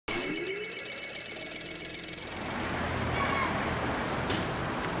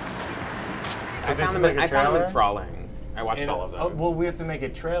I found them enthralling. I watched all of them. Oh, well, we have to make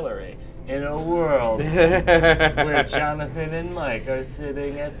it trailery. In a world where Jonathan and Mike are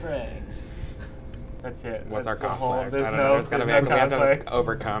sitting at Frank's. That's it. What's That's our conflict? There's I don't no, know. There's gotta be, no we have conflict. to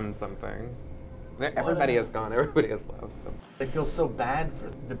overcome something. Everybody is gone. Everybody is left. I feel so bad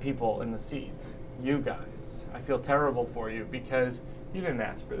for the people in the seats. You guys. I feel terrible for you because you didn't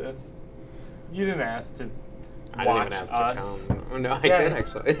ask for this. You didn't ask to watch us. I didn't even ask to come. Oh, no, I did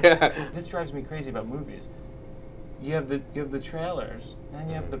actually. Yeah. This drives me crazy about movies. You have the trailers, and then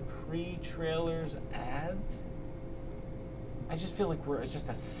you have the pre-trailers ads. I just feel like we're just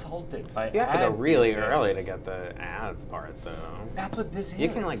assaulted by ads. You have to go really early to get the ads part, though. That's what this is. You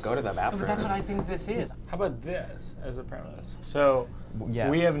can like go to the bathroom. But that's what I think this is. How about this as a premise? So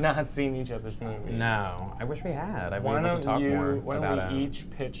we have not seen each other's movies. No, I wish we had. Why don't we each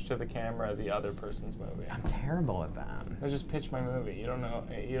pitch to the camera the other person's movie? I'm terrible at that. I just pitch my movie. You don't know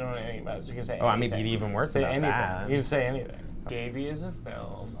anything about it. You can say anything. I mean, even worse say about anything. that. You can say anything. Baby is a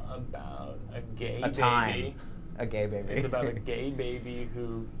film about a gay baby. A gay baby. It's about a gay baby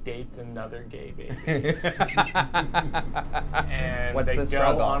who dates another gay baby. And What's they the go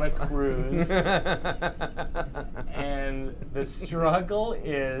struggle? on a cruise. And the struggle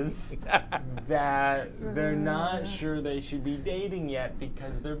is that they're not sure they should be dating yet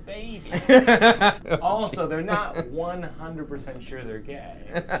because they're babies. Also, they're not 100% sure they're gay.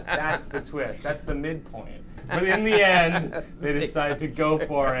 That's the twist. That's the midpoint. But in the end, they decide to go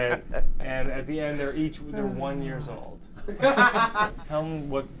for it, and at the end, they're 1 year old. Tell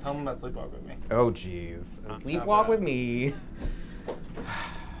them about Sleepwalk with Me. Oh, jeez. Sleepwalk with Me.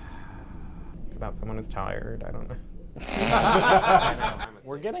 It's about someone who's tired. I don't know.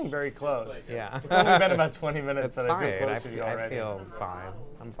 We're getting very close. Yeah. It's only been about 20 minutes It's that fine. I feel close to you already. I feel fine.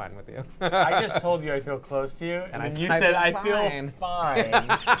 I'm fine with you. I just told you I feel close to you, and then you said I feel fine.